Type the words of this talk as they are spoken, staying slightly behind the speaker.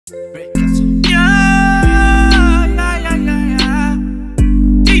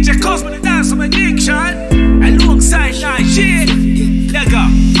DJ Cosmo the dance of addiction alongside Najerh. Let go.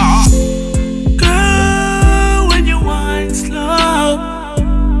 Girl, when you wind slow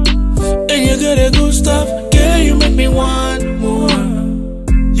and you got a good stuff, girl, you make me want more.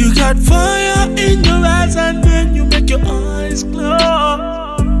 You got fire in your eyes and then you make your eyes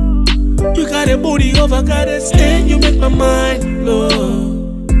glow. You got a booty over, got a stain, you make my mind blow.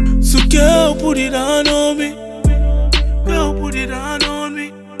 So girl, put it on me. Girl, put it on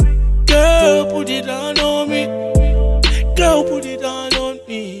me. Girl, put it on me. Girl, put it on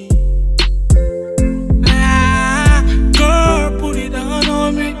me. Ah, girl, put it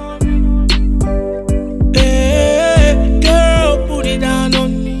on me. Hey, girl, put it on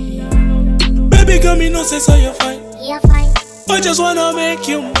me. Baby, girl, me no say so you're fine. You're fine. I just wanna make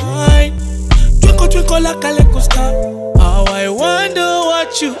you mine. Twinkle, twinkle like a little star. Oh, I wonder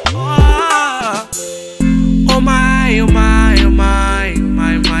what you are. Oh my, oh my, oh my,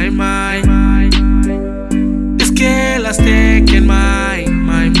 my. This girl has taken my.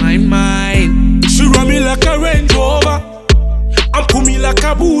 She run me like a Range Rover and pull me like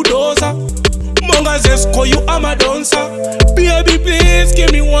a bulldozer. Monga Zesco, you are my dancer. Baby, please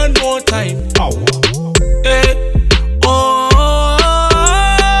give me one more time. Ow. Hey.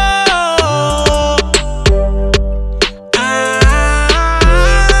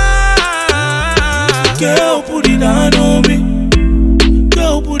 Girl, put it on me.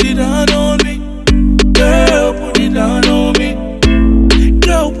 Girl, put it on me. Girl, put it on me.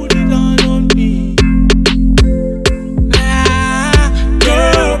 Girl, put it on me. Ah,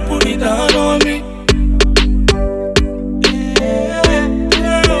 girl, put it on me.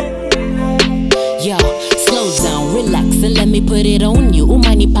 Yo, slow down, relax, and let me put it on you.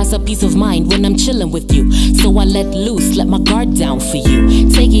 Umani pass a peace of mind when I'm chilling with you. So I let loose, let my guard down for you.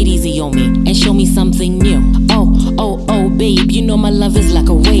 Take it easy on me and show me something new. Oh, babe, you know my love is like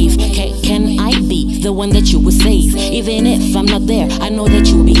a wave. Can I be the one that you would save? Even if I'm not there, I know that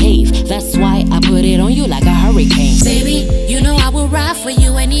you behave. That's why I put it on you like a hurricane. Baby, you know I will ride for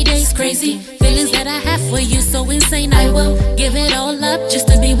you any day's crazy. Feelings that I have for you so insane, I will give it all up just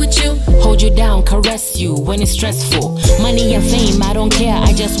to be with you. Hold you down, caress you when it's stressful. Money and fame, I don't care,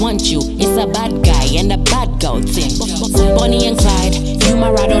 I just want you. It's a bad guy and a bad girl thing. Bonnie and Clyde, you my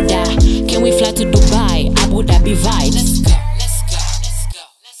ride or die. Can we fly to Dubai, Abu Dhabi vibes? Let's go, let's go, let's go,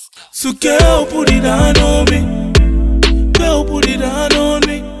 let's go. So girl, put it on me. Girl, put it on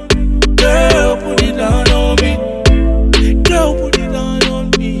me. Girl, put it on me. Girl, put it on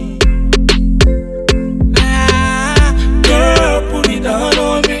me. Ah, girl, put it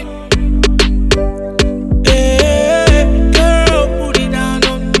on me. Hey, girl, put it on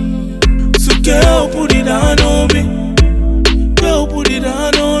me. So girl, put it on me. Girl, put it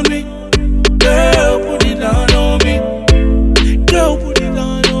on me. Girl, put it on me. Girl, put it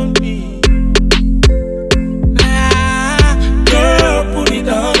on me. Ah, girl, put it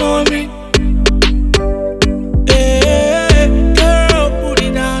on me. Hey, girl, put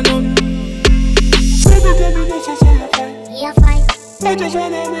it on me. Baby, tell me this is all fine. You're fine. I just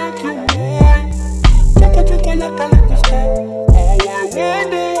wanna make you mine. Take a like a little star. Oh, I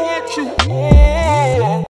wonder